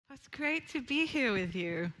It's great to be here with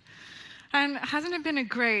you. And hasn't it been a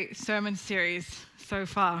great sermon series so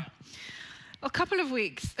far? A couple of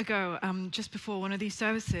weeks ago, just before one of these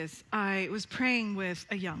services, I was praying with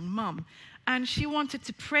a young mum, and she wanted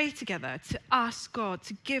to pray together to ask God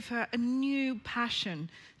to give her a new passion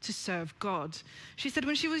to serve God. She said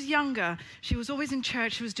when she was younger, she was always in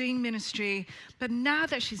church, she was doing ministry, but now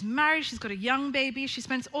that she's married, she's got a young baby, she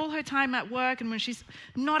spends all her time at work, and when she's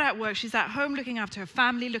not at work, she's at home looking after her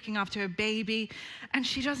family, looking after her baby, and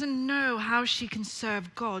she doesn't know how she can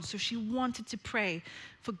serve God, so she wanted to pray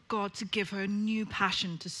for God to give her a new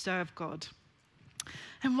passion to serve God.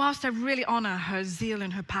 And whilst I really honor her zeal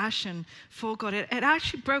and her passion for God, it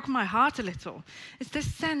actually broke my heart a little. It's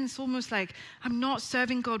this sense almost like I'm not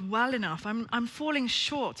serving God well enough. I'm falling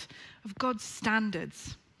short of God's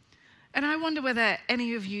standards. And I wonder whether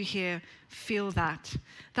any of you here feel that,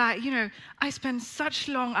 I spend such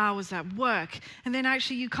long hours at work, and then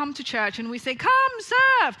actually you come to church and we say, come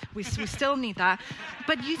serve. We still need that.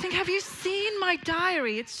 But you think, have you seen my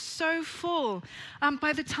diary? It's so full.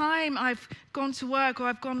 By the time I've gone to work or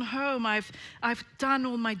I've gone home, I've done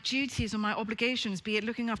all my duties or my obligations, be it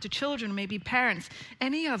looking after children, maybe parents,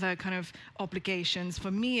 any other kind of obligations.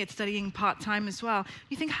 For me, it's studying part-time as well.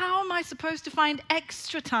 You think, how am I supposed to find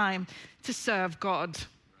extra time to serve God?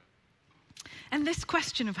 And this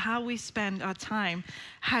question of how we spend our time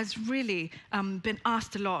has really been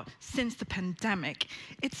asked a lot since the pandemic.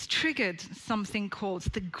 It's triggered something called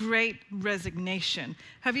the Great Resignation.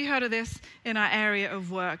 Have you heard of this in our area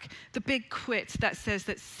of work? The big quit that says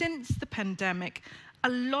that since the pandemic, a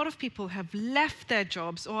lot of people have left their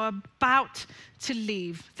jobs or are about to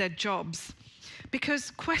leave their jobs,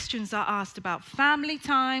 because questions are asked about family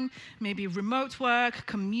time, maybe remote work,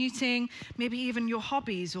 commuting, maybe even your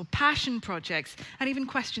hobbies or passion projects, and even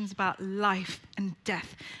questions about life and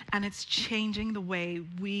death. And it's changing the way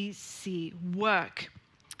we see work.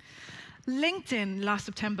 LinkedIn last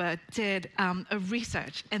September did a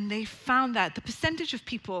research, and they found that the percentage of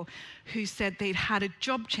people who said they'd had a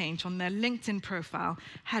job change on their LinkedIn profile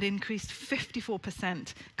had increased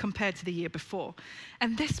 54% compared to the year before.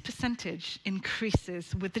 And this percentage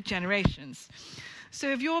increases with the generations.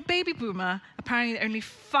 So if you're a baby boomer, apparently only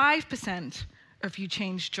 5% of you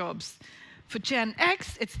change jobs. For Gen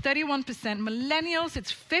X, it's 31%. Millennials,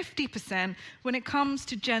 it's 50%. When it comes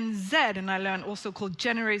to Gen Z, and I learned also called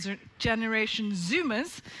Generation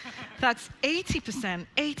Zoomers, that's 80%.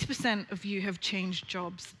 80% of you have changed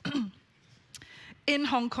jobs. In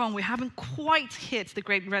Hong Kong, we haven't quite hit the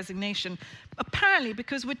Great Resignation, apparently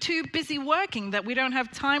because we're too busy working that we don't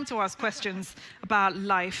have time to ask questions about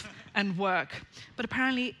life and work. But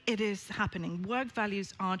apparently it is happening. Work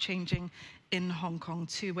values are changing in Hong Kong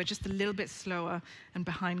too. We're just a little bit slower and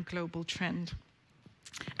behind global trend.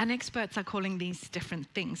 And experts are calling these different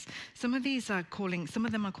things. Some of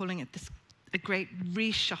them are calling it a great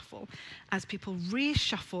reshuffle, as people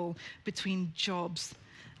reshuffle between jobs.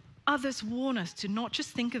 Others warn us to not just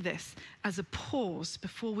think of this as a pause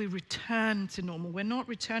before we return to normal. We're not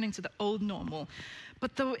returning to the old normal,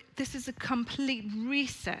 but this is a complete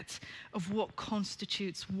reset of what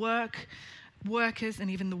constitutes workers,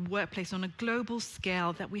 and even the workplace on a global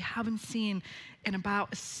scale that we haven't seen in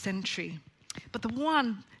about a century. But the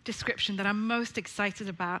one description that I'm most excited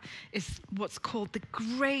about is what's called the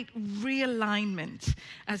Great Realignment,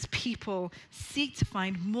 as people seek to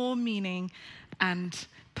find more meaning and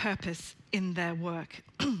purpose in their work.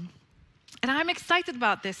 And I'm excited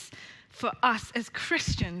about this for us as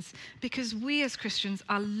Christians, because we as Christians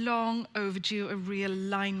are long overdue a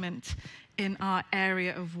realignment in our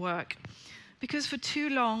area of work. Because for too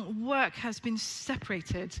long, work has been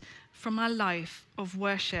separated from our life of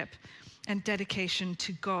worship and dedication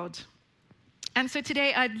to God. And so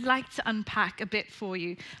today I'd like to unpack a bit for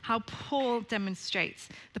you how Paul demonstrates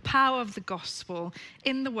the power of the gospel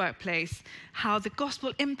in the workplace, how the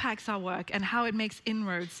gospel impacts our work, and how it makes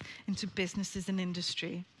inroads into businesses and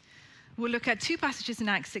industry. We'll look at two passages in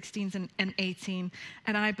Acts 16 and 18,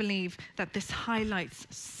 and I believe that this highlights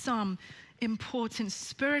some important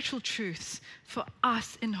spiritual truths for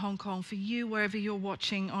us in Hong Kong, for you wherever you're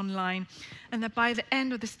watching online, and that by the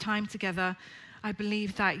end of this time together, I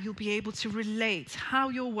believe that you'll be able to relate how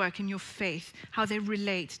your work and your faith, how they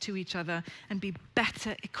relate to each other, and be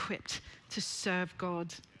better equipped to serve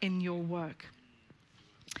God in your work.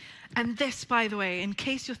 And this, by the way, in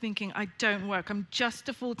case you're thinking, I don't work, I'm just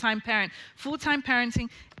a full-time parent. Full-time parenting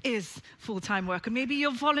is full-time work. And maybe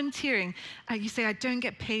you're volunteering. You say, I don't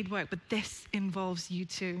get paid work, but this involves you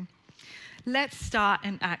too. Let's start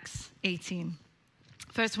in Acts 18,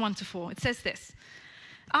 verse 1 to 4. It says this: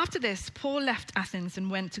 After this, Paul left Athens and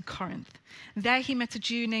went to Corinth. There he met a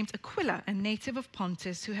Jew named Aquila, a native of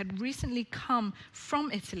Pontus, who had recently come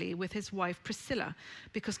from Italy with his wife Priscilla,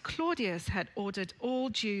 because Claudius had ordered all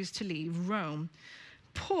Jews to leave Rome.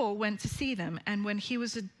 Paul went to see them, and he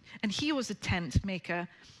was a tent maker,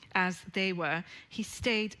 as they were. He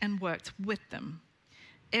stayed and worked with them.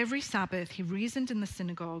 Every Sabbath he reasoned in the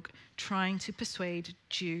synagogue, trying to persuade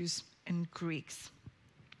Jews and Greeks.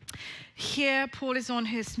 Here, Paul is on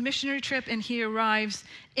his missionary trip and he arrives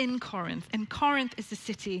in Corinth. And Corinth is a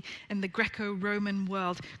city in the Greco-Roman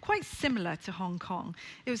world, quite similar to Hong Kong.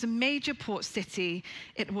 It was a major port city.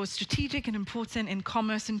 It was strategic and important in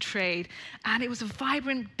commerce and trade. And it was a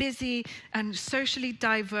vibrant, busy, and socially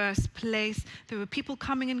diverse place. There were people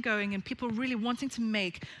coming and going and people really wanting to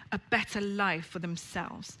make a better life for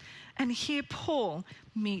themselves. And here Paul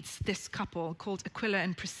meets this couple called Aquila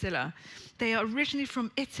and Priscilla. They are originally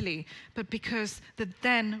from Italy, but because the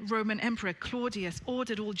then Roman Emperor Claudius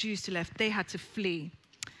ordered all Jews to leave, they had to flee.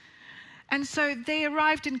 And so they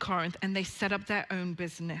arrived in Corinth and they set up their own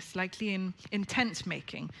business, likely in tent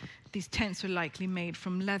making. These tents were likely made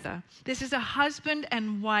from leather. This is a husband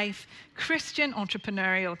and wife Christian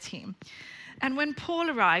entrepreneurial team. And when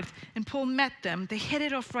Paul arrived and Paul met them, they hit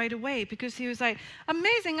it off right away because he was like,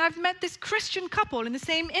 amazing, I've met this Christian couple in the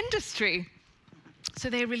same industry.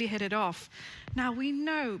 So they really hit it off. Now we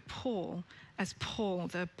know Paul as Paul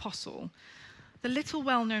the Apostle. The little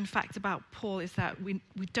well-known fact about Paul is that we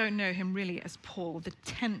don't know him really as Paul, the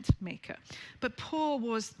tent maker. But Paul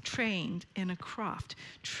was trained in a craft,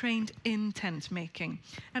 trained in tent making.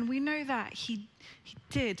 And we know that he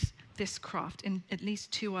did this craft in at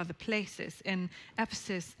least 2 other places, in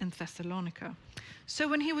Ephesus and Thessalonica. So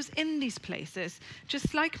when he was in these places,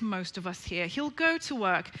 just like most of us here, he'll go to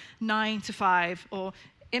work 9 to 5, or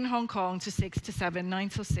in Hong Kong to 6 to 7, 9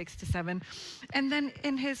 till 6 to 7. And then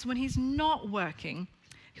when he's not working,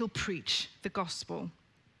 he'll preach the gospel.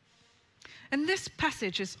 And this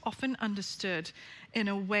passage is often understood in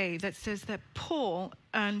a way that says that Paul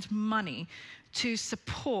earned money to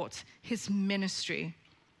support his ministry.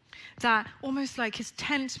 That almost like his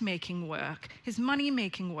tent-making work, his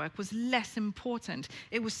money-making work was less important.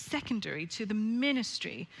 It was secondary to the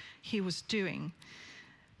ministry he was doing.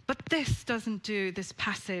 But this doesn't do this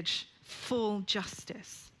passage full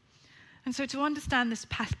justice. And so to understand this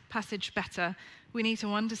passage better, we need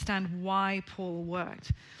to understand why Paul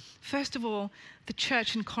worked. First of all, the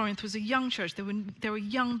church in Corinth was a young church. There were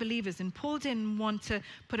young believers, and Paul didn't want to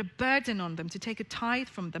put a burden on them, to take a tithe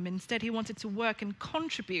from them. Instead, he wanted to work and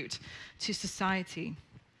contribute to society.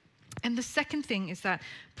 And the second thing is that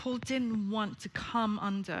Paul didn't want to come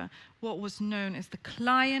under what was known as the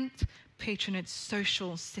client patronage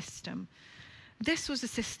social system. This was a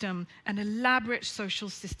system, an elaborate social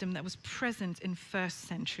system that was present in first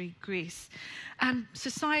century Greece. And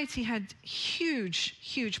society had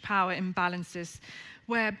huge power imbalances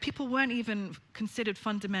where people weren't even considered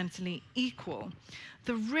fundamentally equal.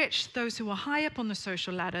 The rich, those who were high up on the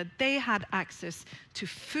social ladder, they had access to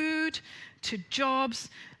food, to jobs,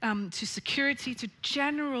 to security, to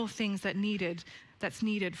general things that's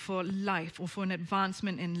needed for life or for an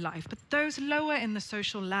advancement in life. But those lower in the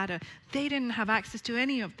social ladder, they didn't have access to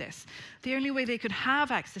any of this. The only way they could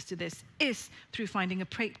have access to this is through finding a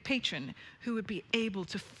patron who would be able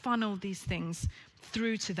to funnel these things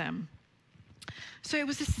through to them. So it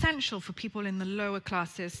was essential for people in the lower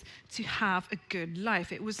classes to have a good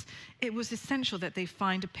life. It was essential that they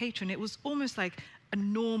find a patron. It was almost like a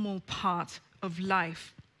normal part of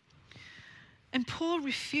life. And Paul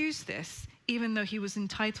refused this, even though he was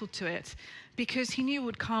entitled to it, because he knew it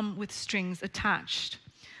would come with strings attached.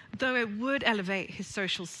 Though it would elevate his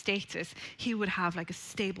social status, he would have like a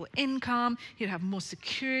stable income, he'd have more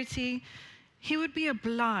security. He would be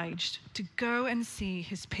obliged to go and see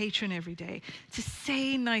his patron every day, to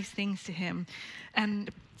say nice things to him,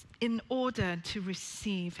 and in order to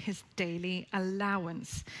receive his daily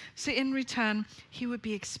allowance. So in return, he would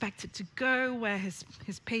be expected to go where his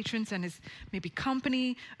patrons and his maybe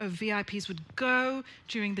company of VIPs would go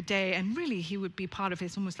during the day, and really he would be part of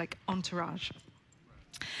his almost like entourage.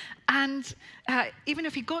 And even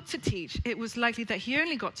if he got to teach, it was likely that he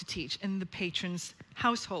only got to teach in the patron's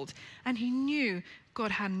household. And he knew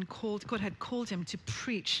God had called him to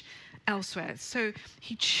preach elsewhere. So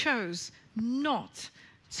he chose not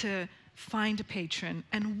to find a patron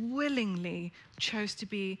and willingly chose to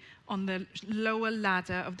be on the lower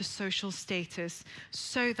ladder of the social status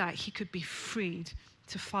so that he could be freed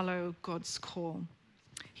to follow God's call.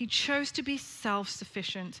 He chose to be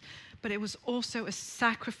self-sufficient, but it was also a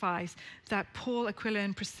sacrifice that Paul, Aquila,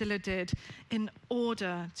 and Priscilla did in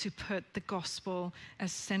order to put the gospel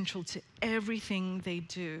as central to everything they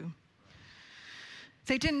do.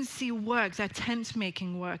 They didn't see work, their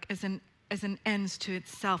tent-making work, as an end to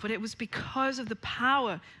itself, but it was because of the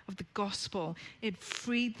power of the gospel. It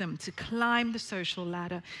freed them to climb the social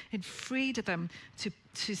ladder. It freed them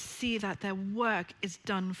to see that their work is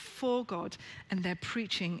done for God and their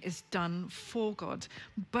preaching is done for God.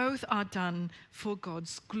 Both are done for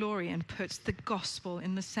God's glory and puts the gospel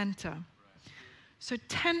in the center. So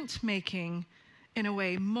tent making, in a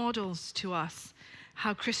way, models to us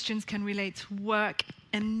how Christians can relate to work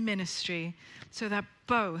and ministry so that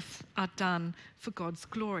both are done for God's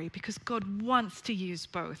glory, because God wants to use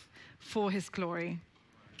both for his glory.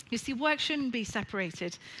 You see, work shouldn't be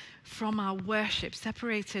separated from our worship,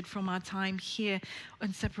 separated from our time here,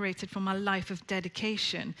 and separated from our life of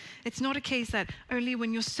dedication. It's not a case that only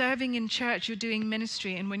when you're serving in church, you're doing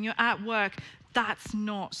ministry, and when you're at work, that's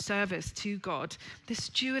not service to God. This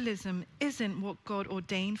dualism isn't what God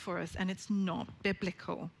ordained for us, and it's not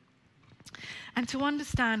biblical. And to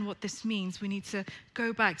understand what this means, we need to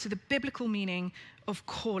go back to the biblical meaning of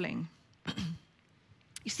calling.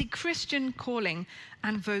 You see, Christian calling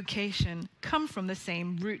and vocation come from the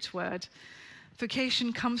same root word.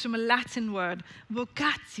 Vocation comes from a Latin word,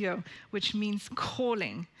 vocatio, which means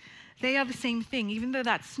calling. They are the same thing, even though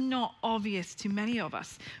that's not obvious to many of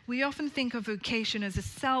us. We often think of vocation as a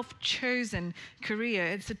self-chosen career.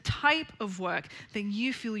 It's a type of work that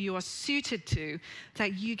you feel you are suited to,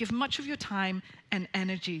 that you give much of your time and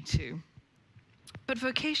energy to. But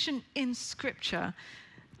vocation in Scripture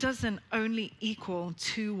doesn't only equal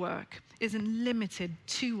to work, isn't limited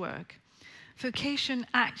to work. Vocation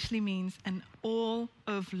actually means an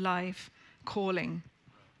all-of-life calling.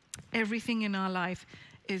 Everything in our life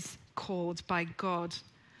is called by God.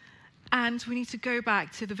 And we need to go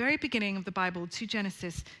back to the very beginning of the Bible, to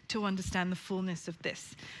Genesis, to understand the fullness of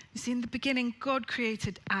this. You see, in the beginning, God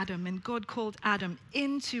created Adam, and God called Adam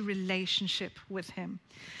into relationship with him.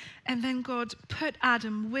 And then God put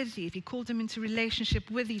Adam with Eve. He called them into relationship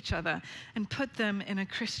with each other and put them in a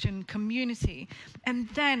Christian community. And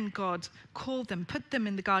then God called them, put them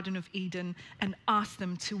in the Garden of Eden, and asked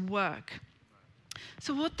them to work.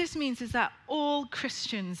 So what this means is that all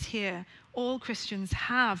Christians here, all Christians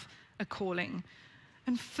have a calling.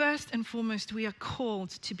 And first and foremost, we are called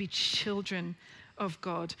to be children of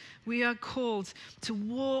God. We are called to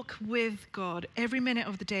walk with God every minute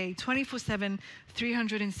of the day, 24/7,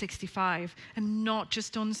 365, and not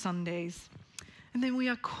just on Sundays. And then we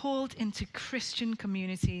are called into Christian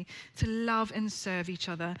community to love and serve each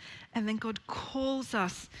other. And then God calls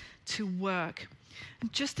us to work.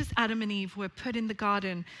 And just as Adam and Eve were put in the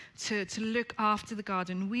garden to look after the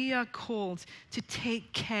garden, we are called to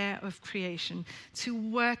take care of creation, to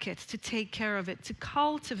work it, to take care of it, to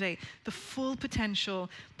cultivate the full potential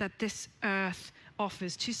that this earth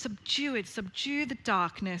offers, to subdue it, subdue the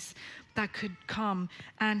darkness that could come,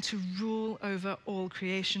 and to rule over all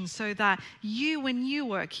creation so that when you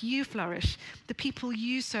work, you flourish, the people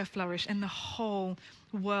you serve flourish, and the whole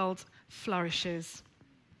world flourishes.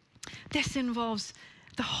 This involves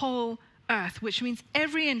the whole earth, which means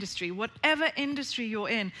every industry, whatever industry you're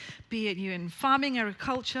in, be it you're in farming,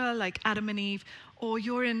 agriculture, like Adam and Eve, or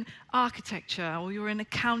you're in architecture, or you're in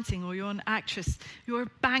accounting, or you're an actress, you're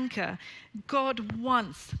a banker. God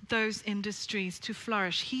wants those industries to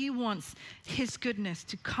flourish. He wants his goodness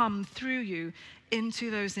to come through you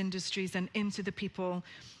into those industries and into the people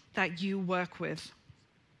that you work with.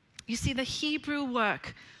 You see, the Hebrew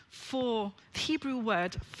word for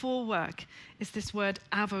work is this word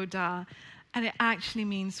avodah, and it actually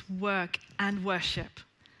means work and worship.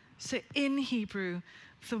 So in Hebrew,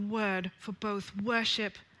 the word for both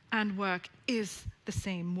worship and work is the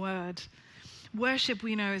same word. Worship,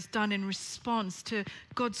 we know, is done in response to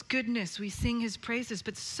God's goodness. We sing his praises,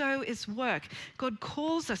 but so is work. God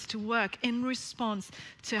calls us to work in response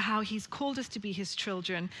to how he's called us to be his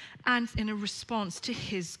children and in a response to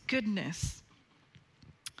his goodness.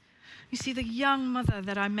 You see, the young mother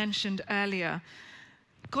that I mentioned earlier,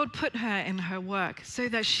 God put her in her work so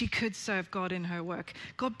that she could serve God in her work.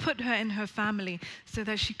 God put her in her family so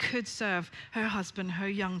that she could serve her husband, her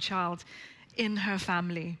young child, in her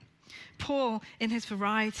family. Paul, in his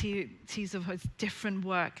varieties of his different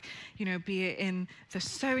work, be it in the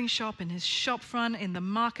sewing shop, in his shop front, in the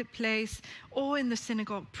marketplace, or in the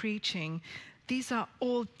synagogue preaching, these are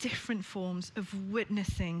all different forms of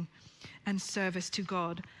witnessing and service to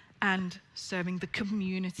God and serving the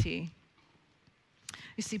community.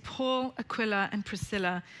 You You see, Paul, Aquila, and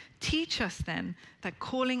Priscilla teach us then that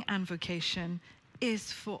calling and vocation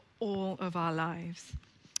is for all of our lives.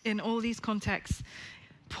 In all these contexts,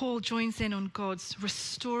 Paul joins in on God's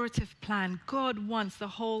restorative plan. God wants the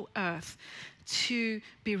whole earth to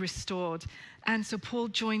be restored. And so Paul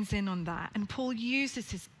joins in on that. And Paul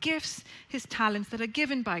uses his gifts, his talents that are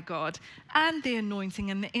given by God, and the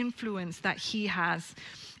anointing and the influence that he has.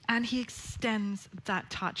 And he extends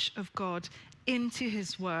that touch of God into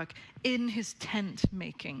his work, in his tent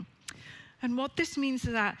making. And what this means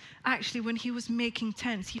is that actually when he was making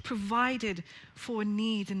tents, he provided for a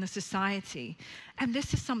need in the society. And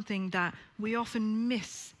this is something that we often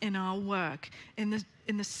miss in our work, in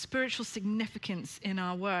the spiritual significance in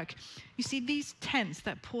our work. You see, these tents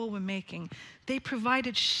that Paul were making, they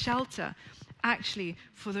provided shelter actually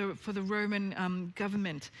for the Roman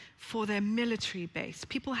government, for their military base.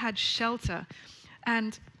 People had shelter.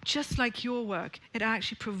 And just like your work, it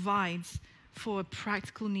actually provides for a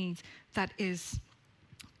practical need that is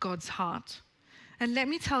God's heart. And let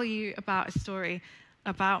me tell you about a story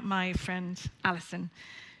about my friend Alison.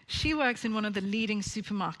 She works in one of the leading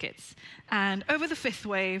supermarkets. And over the fifth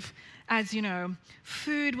wave, as you know,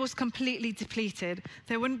 food was completely depleted.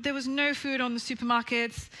 There was no food on the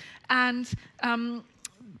supermarkets. And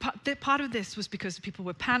part of this was because people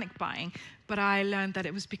were panic buying. But I learned that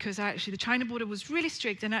it was because actually the China border was really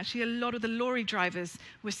strict, and actually a lot of the lorry drivers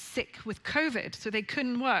were sick with COVID, so they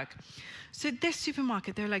couldn't work. So this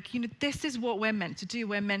supermarket, they're like, this is what we're meant to do.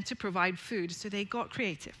 We're meant to provide food. So they got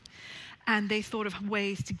creative. And they thought of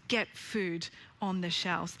ways to get food on the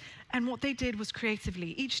shelves. And what they did was creatively,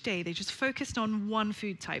 each day they just focused on one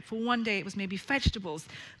food type. For one day it was maybe vegetables.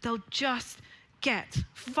 They'll just get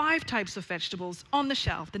 5 types of vegetables on the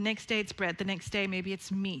shelf. The next day it's bread. The next day maybe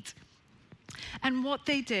it's meat. And what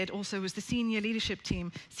they did also was the senior leadership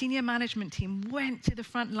team, senior management team went to the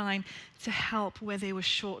front line to help where they were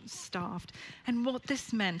short-staffed. And what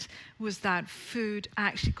this meant was that food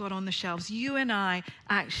actually got on the shelves. You and I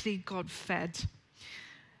actually got fed.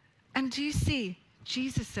 And do you see,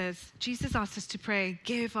 Jesus asks us to pray,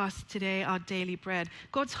 give us today our daily bread.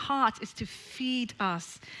 God's heart is to feed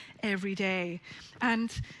us every day.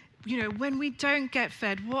 And, when we don't get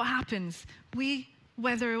fed, what happens? We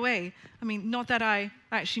weather away. I mean, not that I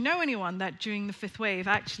actually know anyone that during the fifth wave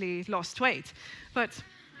actually lost weight, but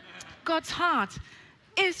God's heart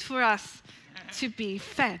is for us to be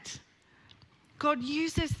fed. God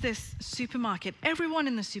uses this supermarket, everyone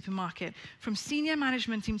in the supermarket, from senior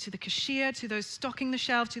management team to the cashier, to those stocking the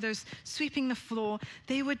shelf, to those sweeping the floor,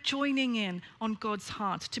 they were joining in on God's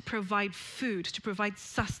heart to provide food, to provide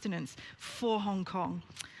sustenance for Hong Kong.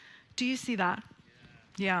 Do you see that?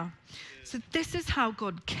 Yeah. So this is how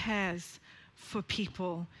God cares for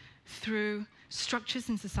people through structures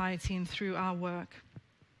in society and through our work.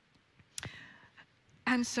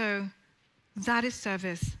 And so that is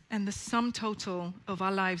service, and the sum total of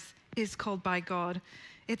our lives is called by God.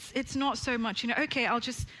 It's not so much, okay, I'll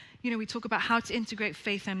just, we talk about how to integrate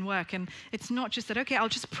faith and work, and it's not just that, okay, I'll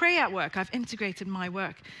just pray at work. I've integrated my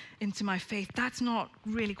work into my faith. That's not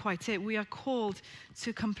really quite it. We are called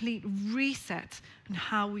to a complete reset in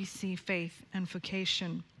how we see faith and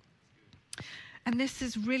vocation. And this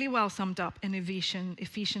is really well summed up in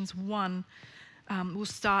Ephesians 1. We'll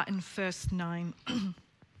start in verse 9.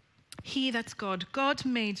 He, that's God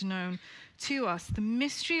made known to us the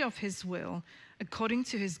mystery of his will according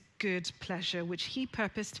to his good pleasure, which he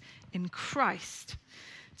purposed in Christ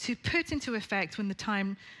to put into effect when the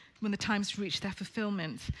times reach their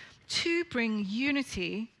fulfillment, to bring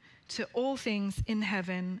unity to all things in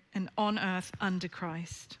heaven and on earth under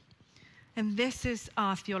Christ. And this is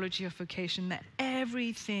our theology of vocation, that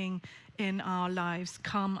everything in our lives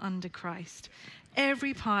come under Christ.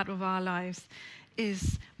 Every part of our lives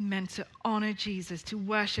is meant to honor Jesus, to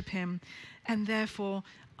worship him, and therefore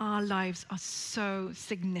our lives are so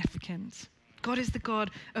significant. God is the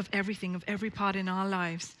God of everything, of every part in our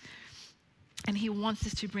lives, and he wants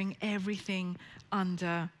us to bring everything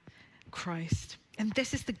under Christ. And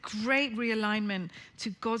this is the great realignment to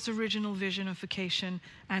God's original vision of vocation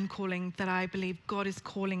and calling that I believe God is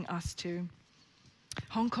calling us to.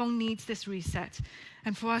 Hong Kong needs this reset,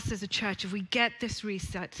 and for us as a church, if we get this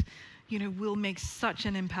reset, we'll make such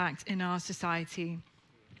an impact in our society.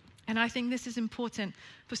 And I think this is important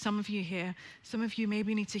for some of you here. Some of you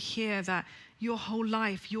maybe need to hear that your whole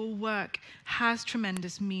life, your work has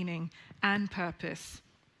tremendous meaning and purpose.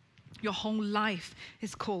 Your whole life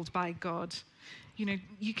is called by God.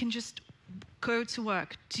 You can just go to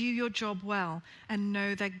work, do your job well, and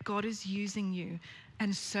know that God is using you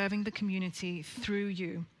and serving the community through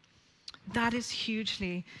you. That is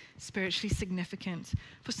hugely spiritually significant.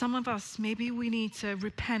 For some of us, maybe we need to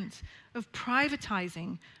repent of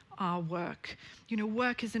privatizing our work. You know,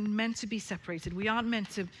 work isn't meant to be separated. We aren't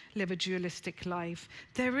meant to live a dualistic life.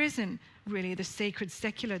 There isn't really the sacred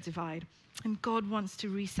secular divide, and God wants to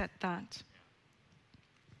reset that.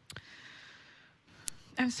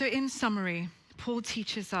 And so in summary, Paul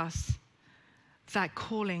teaches us that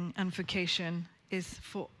calling and vocation is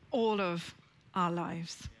for all of our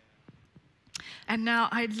lives. And now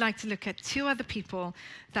I'd like to look at two other people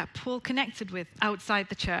that Paul connected with outside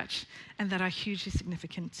the church and that are hugely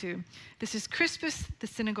significant too. This is Crispus, the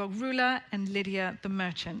synagogue ruler, and Lydia, the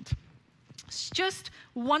merchant. It's just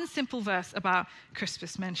one simple verse about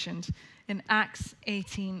Crispus mentioned in Acts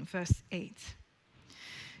 18, verse 8.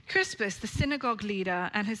 Crispus, the synagogue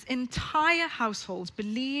leader, and his entire household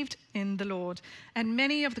believed in the Lord, and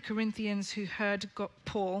many of the Corinthians who heard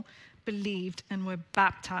Paul believed and were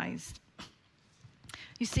baptized.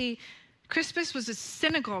 You see, Crispus was a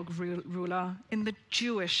synagogue ruler in the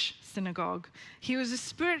Jewish synagogue. He was a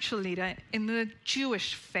spiritual leader in the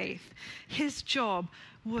Jewish faith. His job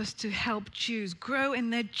was to help Jews grow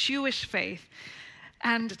in their Jewish faith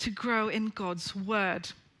and to grow in God's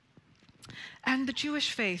word. And the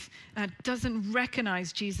Jewish faith doesn't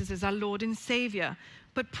recognize Jesus as our Lord and Savior.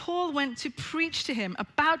 But Paul went to preach to him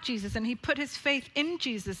about Jesus, and he put his faith in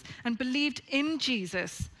Jesus and believed in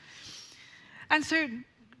Jesus. And so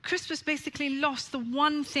Crispus basically lost the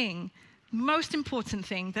one thing, most important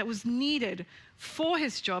thing that was needed for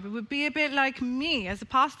his job. It would be a bit like me as a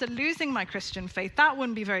pastor losing my Christian faith. That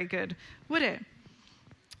wouldn't be very good, would it?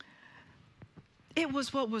 It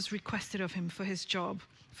was what was requested of him for his job,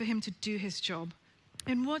 for him to do his job.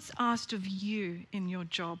 And what's asked of you in your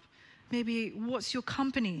job? Maybe what's your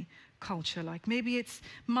company culture like? Maybe it's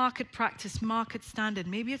market practice, market standard.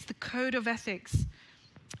 Maybe it's the code of ethics.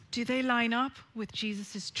 Do they line up with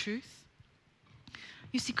Jesus' truth?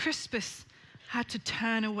 You see, Crispus had to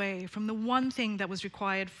turn away from the one thing that was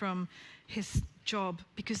required from his job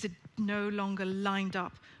because it no longer lined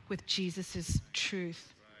up with Jesus'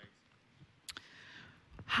 truth.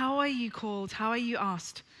 How are you called? How are you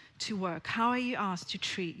asked to work? How are you asked to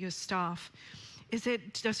treat your staff?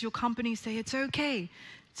 Does your company say it's okay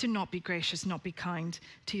to not be gracious, not be kind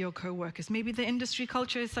to your co-workers? Maybe the industry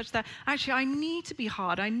culture is such that, actually, I need to be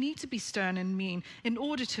hard, I need to be stern and mean in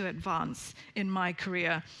order to advance in my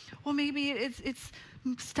career. Or maybe it's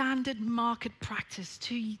standard market practice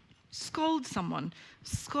to scold someone,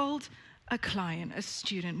 scold a client, a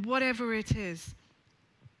student, whatever it is.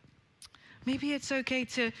 Maybe it's okay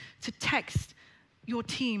to text your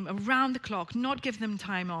team around the clock, not give them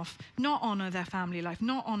time off, not honor their family life,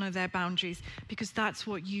 not honor their boundaries, because that's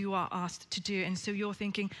what you are asked to do. And so you're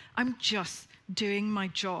thinking, I'm just doing my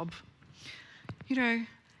job. You know,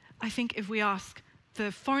 I think if we ask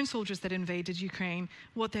the foreign soldiers that invaded Ukraine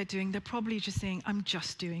what they're doing, they're probably just saying, I'm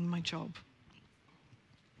just doing my job.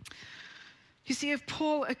 You see, if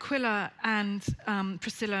Paul, Aquila, and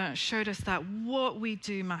Priscilla showed us that what we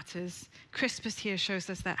do matters, Crispus here shows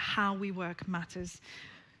us that how we work matters.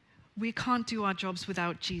 We can't do our jobs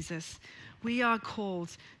without Jesus. We are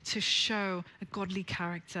called to show a godly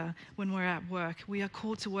character when we're at work. We are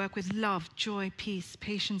called to work with love, joy, peace,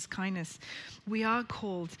 patience, kindness. We are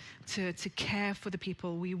called to care for the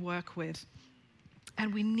people we work with.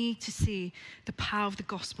 And we need to see the power of the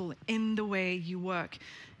gospel in the way you work.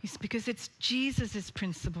 It's because it's Jesus'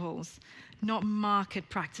 principles, not market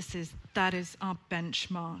practices. That is our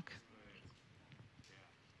benchmark.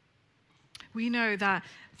 We know that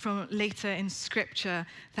from later in Scripture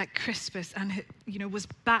that Crispus was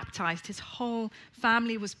baptized. His whole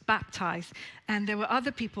family was baptized, and there were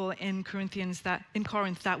other people in Corinth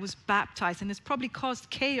that was baptized, and this probably caused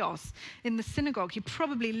chaos in the synagogue. He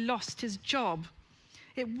probably lost his job.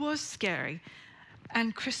 It was scary,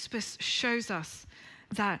 and Crispus shows us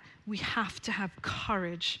that we have to have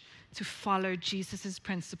courage to follow Jesus'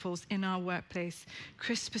 principles in our workplace.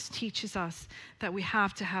 Crispus teaches us that we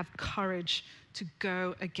have to have courage to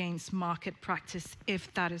go against market practice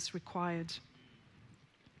if that is required.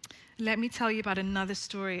 Let me tell you about another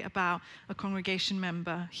story about a congregation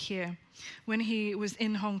member here. When he was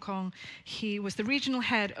in Hong Kong, he was the regional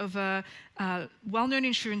head of a well-known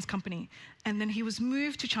insurance company. And then he was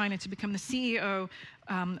moved to China to become the CEO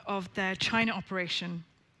of their China operation.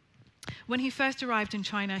 When he first arrived in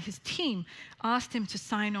China, his team asked him to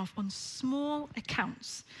sign off on small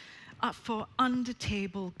accounts for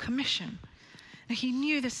under-table commission. Now, he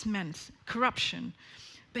knew this meant corruption,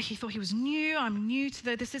 but he thought he was new. I'm new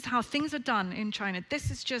to this is how things are done in China. This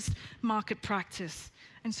is just market practice.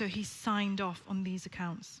 And so he signed off on these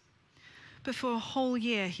accounts. But for a whole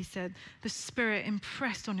year, he said, the Spirit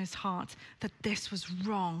impressed on his heart that this was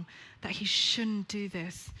wrong, that he shouldn't do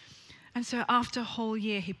this. And so after a whole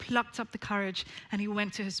year, he plucked up the courage and he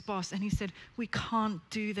went to his boss and he said, we can't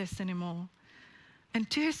do this anymore. And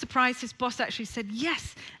to his surprise, his boss actually said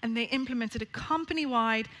yes, and they implemented a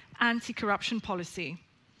company-wide anti-corruption policy.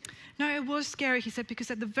 Now, it was scary, he said, because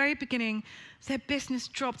at the very beginning, their business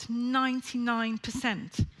dropped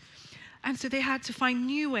 99%. And so they had to find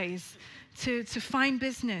new ways to find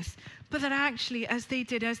business. But that actually, as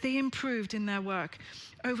they improved in their work,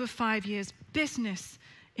 over 5 years, business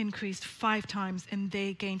increased 5 times, and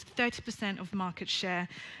they gained 30% of market share,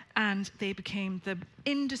 and they became the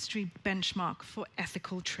industry benchmark for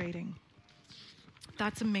ethical trading.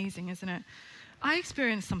 That's amazing, isn't it? I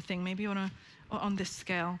experienced something maybe on this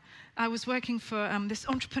scale. I was working for this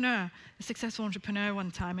entrepreneur, a successful entrepreneur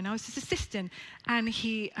one time, and I was his assistant, and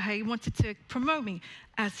he wanted to promote me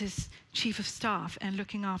as his chief of staff and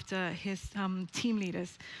looking after his team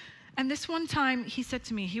leaders. And this one time, he said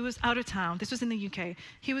to me, he was out of town. This was in the UK.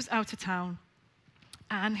 He was out of town,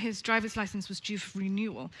 and his driver's license was due for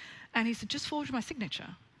renewal. And he said, just forge my signature.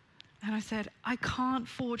 And I said, I can't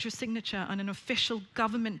forge your signature on an official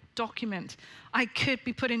government document. I could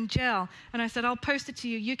be put in jail. And I said, I'll post it to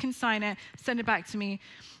you. You can sign it, send it back to me.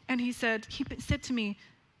 And he said to me,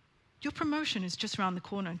 your promotion is just around the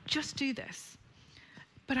corner. Just do this.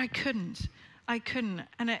 But I couldn't.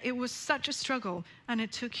 And it was such a struggle, and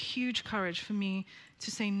it took huge courage for me to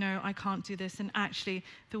say, no, I can't do this. And actually,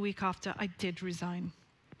 the week after, I did resign.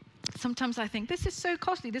 Sometimes I think, this is so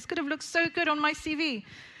costly. This could have looked so good on my CV.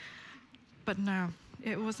 But no,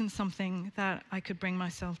 it wasn't something that I could bring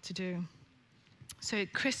myself to do. So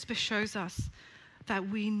CRISPR shows us that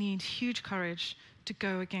we need huge courage to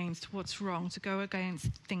go against what's wrong, to go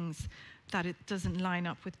against things that it doesn't line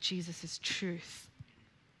up with Jesus' truth.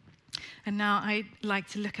 And now I'd like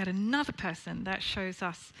to look at another person that shows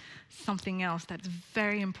us something else that's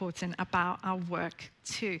very important about our work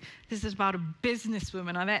too. This is about a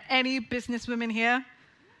businesswoman. Are there any businesswomen here?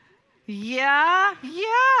 Yeah.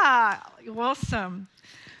 Awesome.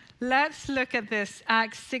 Let's look at this,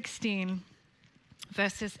 Acts 16,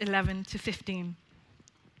 verses 11 to 15.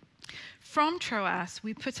 From Troas,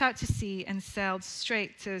 we put out to sea and sailed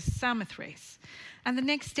straight to Samothrace. And the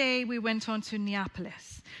next day, we went on to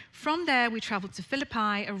Neapolis. From there, we traveled to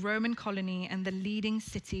Philippi, a Roman colony and the leading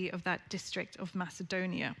city of that district of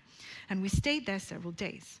Macedonia. And we stayed there several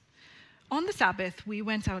days. On the Sabbath, we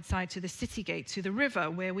went outside to the city gate, to the river,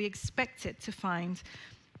 where we expected to find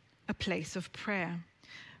a place of prayer.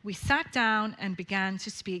 We sat down and began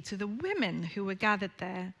to speak to the women who were gathered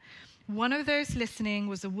there. One of those listening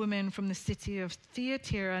was a woman from the city of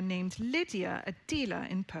Thyatira named Lydia, a dealer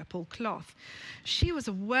in purple cloth. She was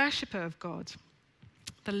a worshiper of God.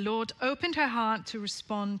 The Lord opened her heart to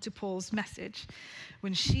respond to Paul's message.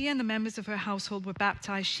 When she and the members of her household were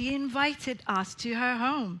baptized, she invited us to her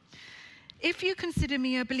home. If you consider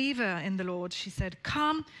me a believer in the Lord, she said,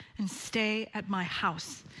 come and stay at my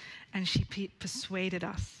house. And she persuaded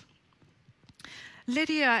us.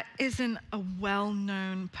 Lydia isn't a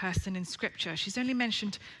well-known person in Scripture. She's only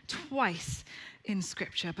mentioned twice in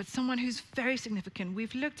Scripture, but someone who's very significant.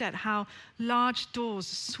 We've looked at how large doors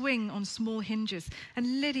swing on small hinges,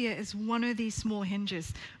 and Lydia is one of these small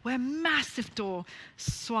hinges where a massive door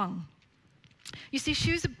swung. You see,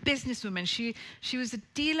 she was a businesswoman. She was a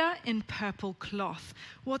dealer in purple cloth.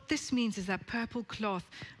 What this means is that purple cloth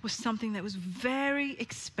was something that was very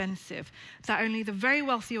expensive, that only the very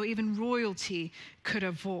wealthy or even royalty could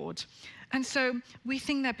afford. And so we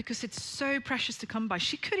think that because it's so precious to come by,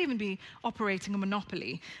 she could even be operating a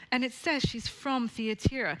monopoly. And it says she's from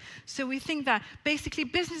Thyatira. So we think that basically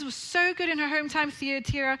business was so good in her hometown,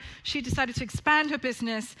 Thyatira, she decided to expand her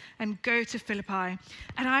business and go to Philippi.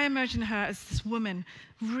 And I imagine her as this woman,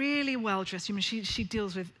 really well-dressed. I mean, she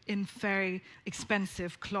deals with in very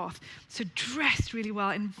expensive cloth. So dressed really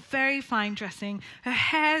well in very fine dressing. Her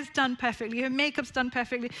hair's done perfectly. Her makeup's done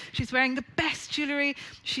perfectly. She's wearing the best jewelry.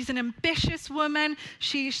 She's an ambitious woman.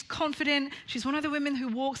 She's confident. She's one of the women who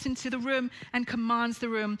walks into the room and commands the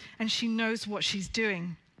room, and she knows what she's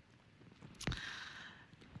doing.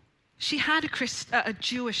 She had a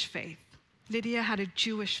Jewish faith. Lydia had a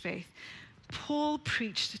Jewish faith. Paul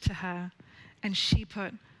preached to her, and she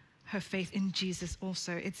put her faith in Jesus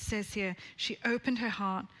also. It says here, she opened her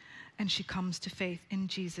heart and she comes to faith in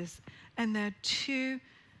Jesus. And there are two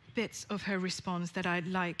bits of her response that I'd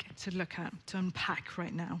like to look at, to unpack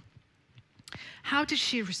right now. How did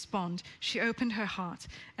she respond? She opened her heart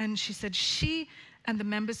and she said she and the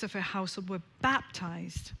members of her household were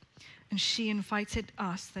baptized. And she invited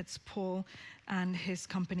us, that's Paul and his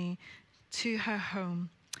company, to her home,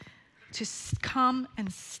 to come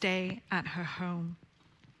and stay at her home.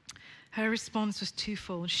 Her response was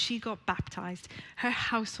twofold. She got baptized, her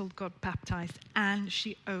household got baptized, and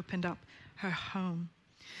she opened up her home.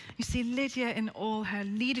 You see, Lydia, in all her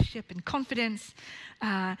leadership and confidence,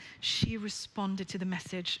 she responded to the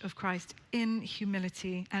message of Christ in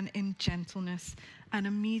humility and in gentleness, and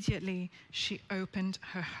immediately she opened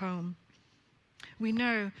her home. We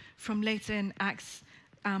know from later in Acts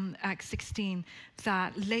 16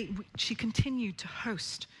 that she continued to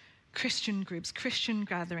host Christian groups, Christian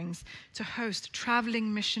gatherings, to host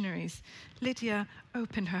traveling missionaries. Lydia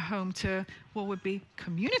opened her home to what would be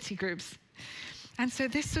community groups. And so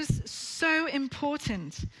this was so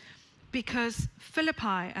important because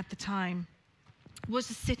Philippi at the time was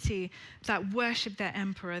a city that worshipped their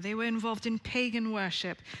emperor. They were involved in pagan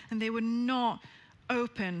worship, and they were not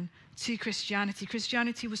open to Christianity.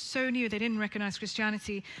 Christianity was so new, they didn't recognize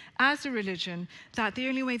Christianity as a religion, that the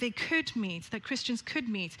only way they could meet, that Christians could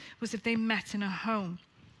meet, was if they met in a home.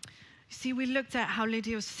 You see, we looked at how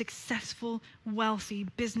Lydia was a successful, wealthy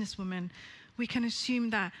businesswoman. We can assume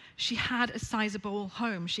that she had a sizable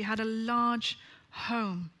home. She had a large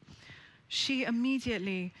home. She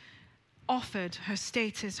immediately offered her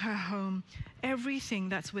status, her home, everything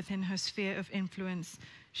that's within her sphere of influence.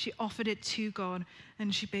 She offered it to God,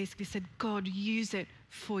 and she basically said, God, use it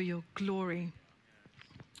for your glory.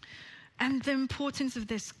 And the importance of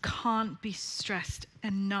this can't be stressed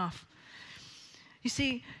enough. You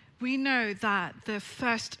see, we know that the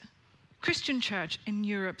first Christian church in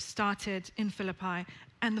Europe started in Philippi,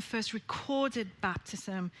 and the first recorded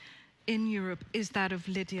baptism in Europe is that of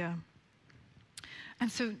Lydia. And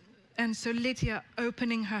so Lydia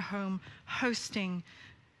opening her home, hosting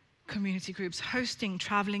community groups, hosting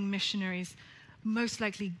traveling missionaries, most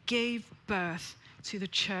likely gave birth to the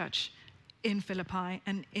church in Philippi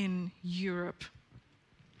and in Europe.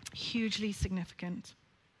 Hugely significant.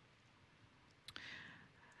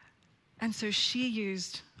 And so she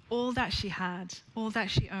used all that she had, all that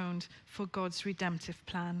she owned, for God's redemptive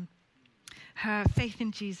plan. Her faith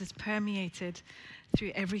in Jesus permeated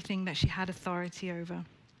through everything that she had authority over.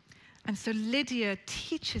 And so Lydia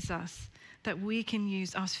teaches us that we can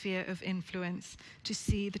use our sphere of influence to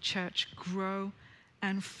see the church grow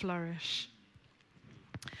and flourish.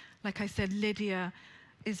 Like I said, Lydia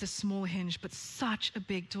is a small hinge, but such a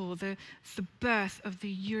big door. The birth of the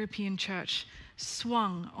European church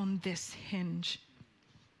swung on this hinge.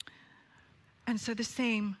 And so the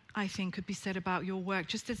same, I think, could be said about your work.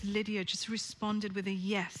 Just as Lydia just responded with a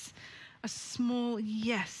yes, a small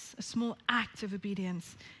yes, a small act of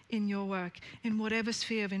obedience in your work, in whatever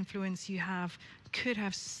sphere of influence you have, could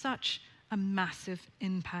have such a massive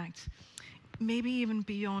impact, maybe even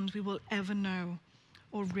beyond we will ever know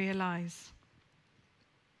or realize.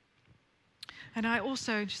 And I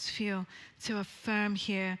also just feel to affirm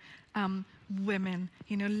here women.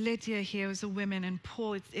 You know, Lydia here was a woman, and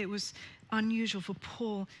Paul, it was unusual for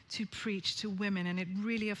Paul to preach to women, and it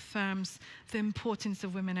really affirms the importance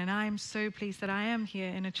of women. And I am so pleased that I am here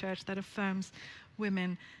in a church that affirms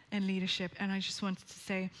women in leadership. And I just wanted to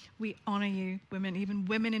say, we honor you, women, even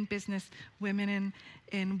women in business, women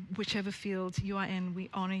in whichever field you are in, we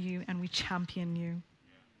honor you and we champion you.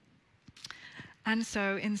 And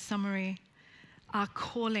so, in summary, our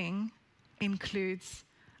calling includes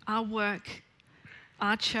our work,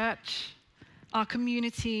 our church, our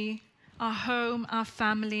community, our home, our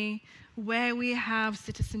family, where we have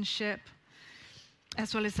citizenship,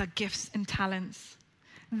 as well as our gifts and talents.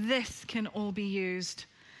 This can all be used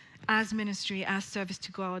as ministry, as service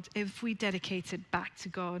to God, if we dedicate it back to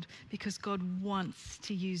God, because God wants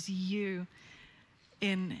to use you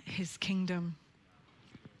in his kingdom.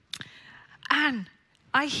 And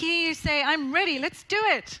I hear you say, I'm ready, let's do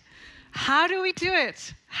it. How do we do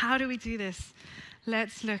it? How do we do this?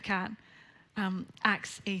 Let's look at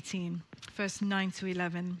Acts 18, verse 9 to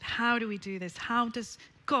 11. How do we do this? How does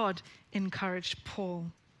God encourage Paul?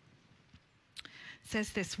 It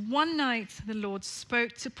says this: one night the Lord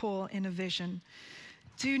spoke to Paul in a vision.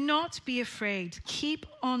 Do not be afraid. Keep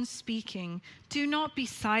on speaking. Do not be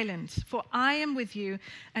silent, for I am with you,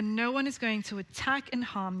 and no one is going to attack and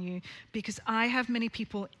harm you, because I have many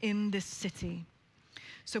people in this city.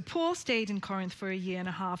 So Paul stayed in Corinth for 1.5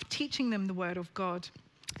 years, teaching them the word of God.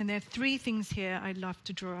 And there are 3 things here I'd love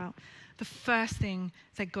to draw out. The first thing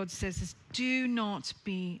that God says is, do not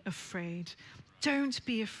be afraid. Don't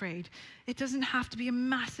be afraid. It doesn't have to be a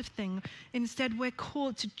massive thing. Instead, we're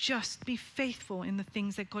called to just be faithful in the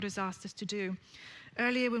things that God has asked us to do.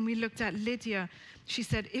 Earlier, when we looked at Lydia, she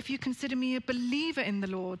said, if you consider me a believer in the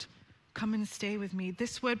Lord, come and stay with me.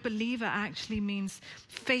 This word believer actually means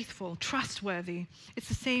faithful, trustworthy. It's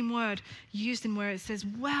the same word used in where it says,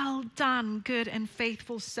 well done, good and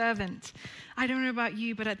faithful servant. I don't know about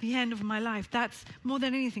you, but at the end of my life, that's more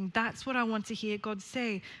than anything, that's what I want to hear God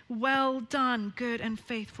say. Well done, good and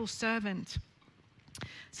faithful servant.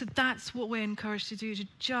 So that's what we're encouraged to do, to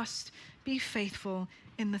just be faithful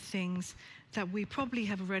in the things that we probably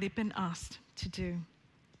have already been asked to do.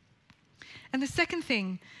 And the second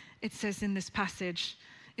thing it says in this passage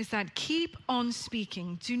is that keep on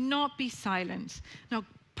speaking. Do not be silent. Now,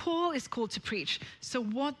 Paul is called to preach. So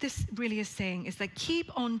what this really is saying is that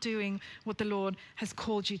keep on doing what the Lord has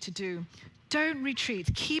called you to do. Don't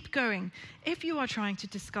retreat. Keep going. If you are trying to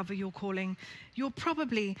discover your calling, you're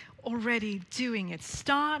probably already doing it.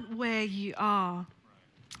 Start where you are.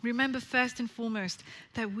 Remember first and foremost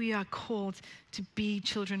that we are called to be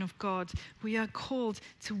children of God. We are called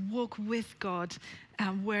to walk with God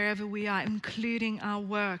wherever we are, including our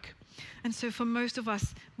work. And so for most of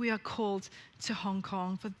us, we are called to Hong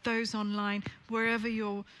Kong. For those online, wherever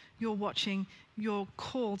you're watching, you're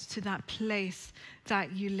called to that place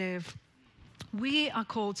that you live. We are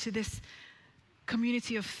called to this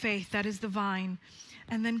community of faith that is the vine.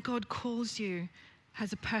 And then God calls you,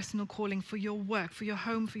 has a personal calling for your work, for your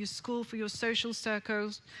home, for your school, for your social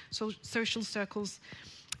circles,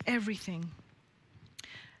 everything.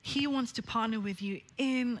 He wants to partner with you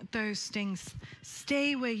in those things.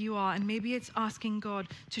 Stay where you are, and maybe it's asking God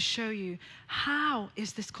to show you, how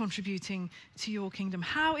is this contributing to your kingdom?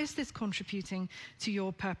 How is this contributing to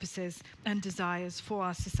your purposes and desires for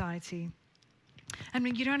our society? I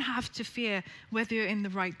mean, you don't have to fear whether you're in the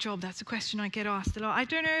right job. That's a question I get asked a lot. I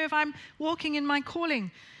don't know if I'm walking in my calling.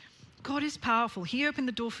 God is powerful. He opened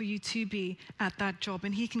the door for you to be at that job,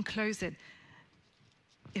 and he can close it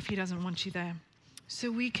if he doesn't want you there. So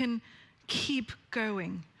we can keep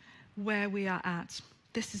going where we are at.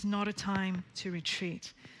 This is not a time to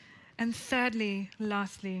retreat. And thirdly,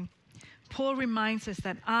 lastly, Paul reminds us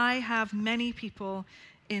that I have many people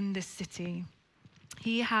in this city.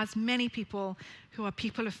 He has many people who are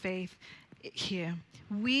people of faith here.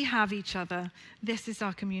 We have each other. This is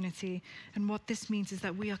our community. And what this means is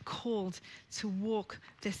that we are called to walk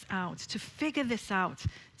this out, to figure this out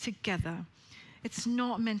together. It's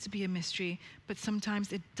not meant to be a mystery, but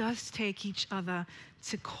sometimes it does take each other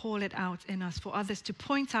to call it out in us, for others to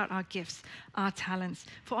point out our gifts, our talents,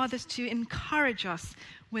 for others to encourage us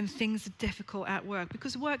when things are difficult at work,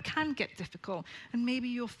 because work can get difficult. And maybe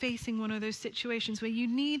you're facing one of those situations where you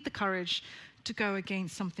need the courage to go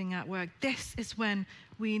against something at work. This is when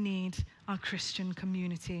we need our Christian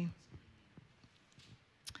community.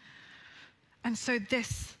 And so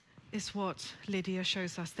this is what Lydia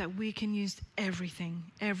shows us, that we can use everything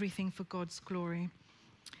for God's glory.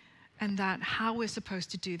 And that how we're supposed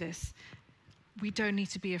to do this, we don't need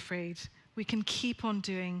to be afraid. We can keep on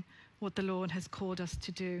doing what the Lord has called us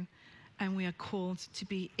to do. And we are called to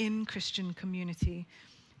be in Christian community,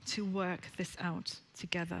 to work this out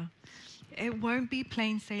together. It won't be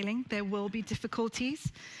plain sailing. There will be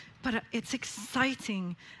difficulties, but it's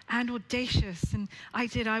exciting and audacious. And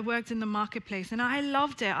I worked in the marketplace, and I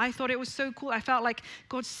loved it. I thought it was so cool. I felt like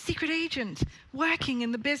God's secret agent working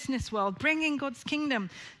in the business world, bringing God's kingdom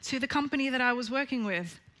to the company that I was working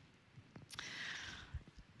with.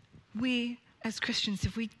 We, as Christians,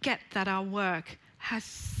 if we get that our work has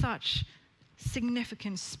such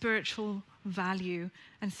significant spiritual value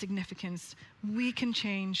and significance, we can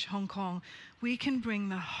change Hong Kong. We can bring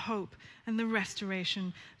the hope and the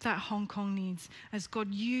restoration that Hong Kong needs as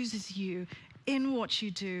God uses you in what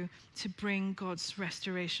you do to bring God's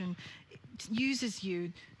restoration, uses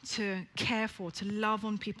you to care for, to love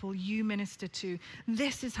on people you minister to.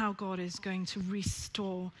 This is how God is going to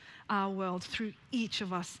restore our world through each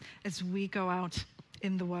of us as we go out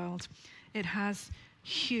in the world. It has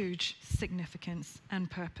huge significance and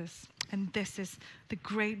purpose. And this is the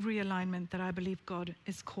great realignment that I believe God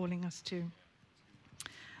is calling us to.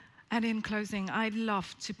 And in closing, I'd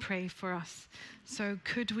love to pray for us. So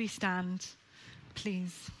could we stand,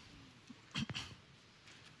 please?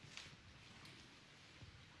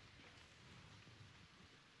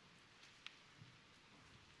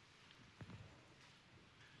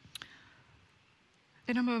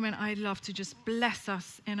 In a moment, I'd love to just bless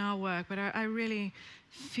us in our work, but I really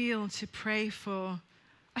feel to pray for,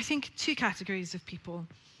 I think, two categories of people.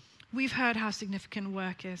 We've heard how significant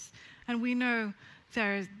work is, and we know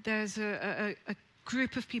there's a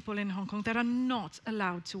group of people in Hong Kong that are not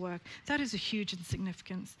allowed to work. That is a huge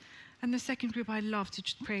insignificance. And the second group, I'd love to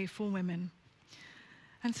pray for women.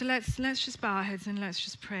 And so let's just bow our heads and let's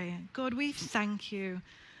just pray. God, we thank you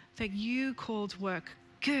that you called work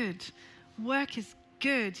good. Work is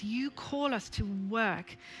good. You call us to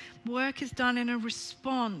work. Work is done in a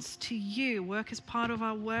response to you. Work is part of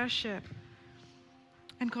our worship.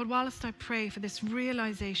 And God, whilst I pray for this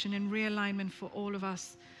realization and realignment for all of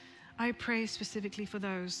us, I pray specifically for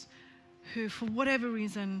those who, for whatever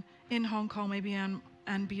reason, in Hong Kong maybe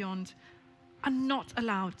and beyond, are not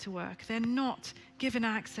allowed to work. They're not given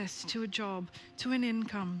access to a job, to an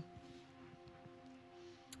income.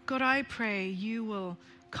 God, I pray you will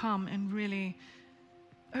come and really,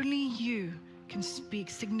 only you can speak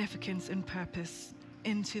significance and purpose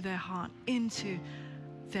into their heart, into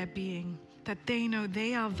their being, that they know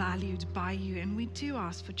they are valued by you. And we do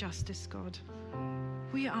ask for justice, God.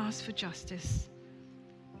 We ask for justice.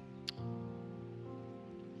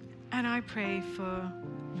 And I pray for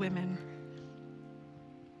women.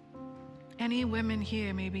 Any women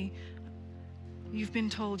here, maybe you've been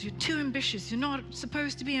told you're too ambitious. You're not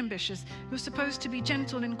supposed to be ambitious. You're supposed to be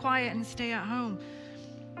gentle and quiet and stay at home.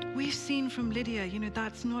 We've seen from Lydia,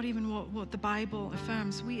 that's not even what the Bible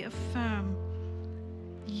affirms. We affirm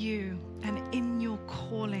you and in your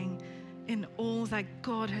calling, in all that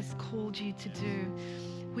God has called you to do.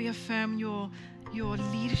 We affirm your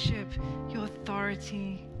leadership, your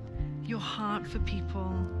authority, your heart for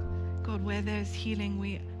people. God, where there's healing,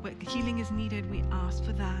 where healing is needed, we ask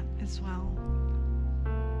for that as well.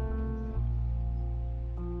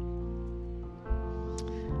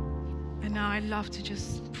 And now I'd love to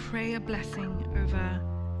just pray a blessing over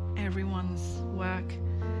everyone's work.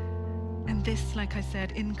 And this, like I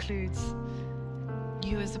said, includes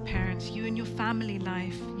you as a parent, you in your family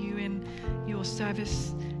life, you in your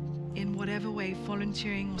service in whatever way,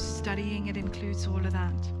 volunteering or studying, it includes all of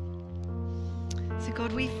that. So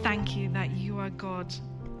God, we thank you that you are God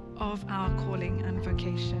of our calling and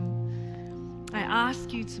vocation. I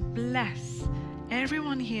ask you to bless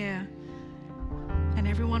everyone here and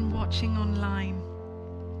everyone watching online.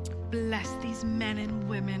 Bless these men and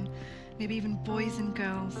women, maybe even boys and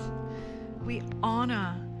girls. We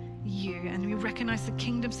honor you and we recognize the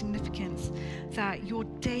kingdom significance that your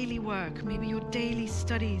daily work, maybe your daily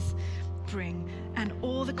studies bring, and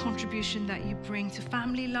all the contribution that you bring to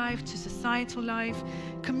family life, to societal life,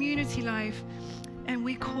 community life. And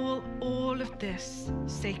we call all of this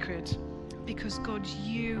sacred because God,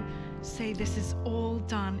 you say this is all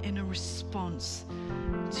done in a response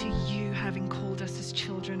to you having called us as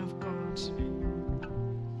children of God.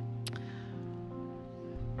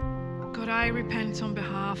 God, I repent on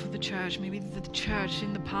behalf of the church. Maybe the church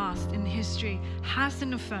in the past, in history,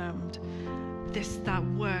 hasn't affirmed that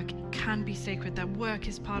work can be sacred, that work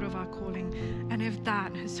is part of our calling. And if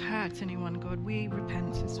that has hurt anyone, God, we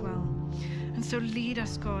repent as well. And so lead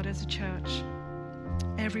us, God, as a church,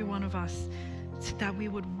 every one of us, so that we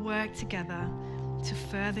would work together to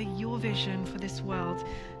further your vision for this world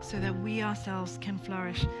so that we ourselves can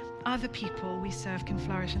flourish, other people we serve can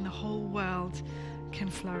flourish, and the whole world can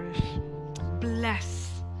flourish.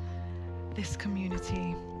 Bless this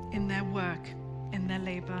community in their work, in their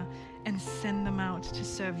labor, and send them out to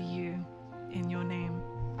serve you in your name.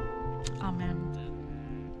 Amen.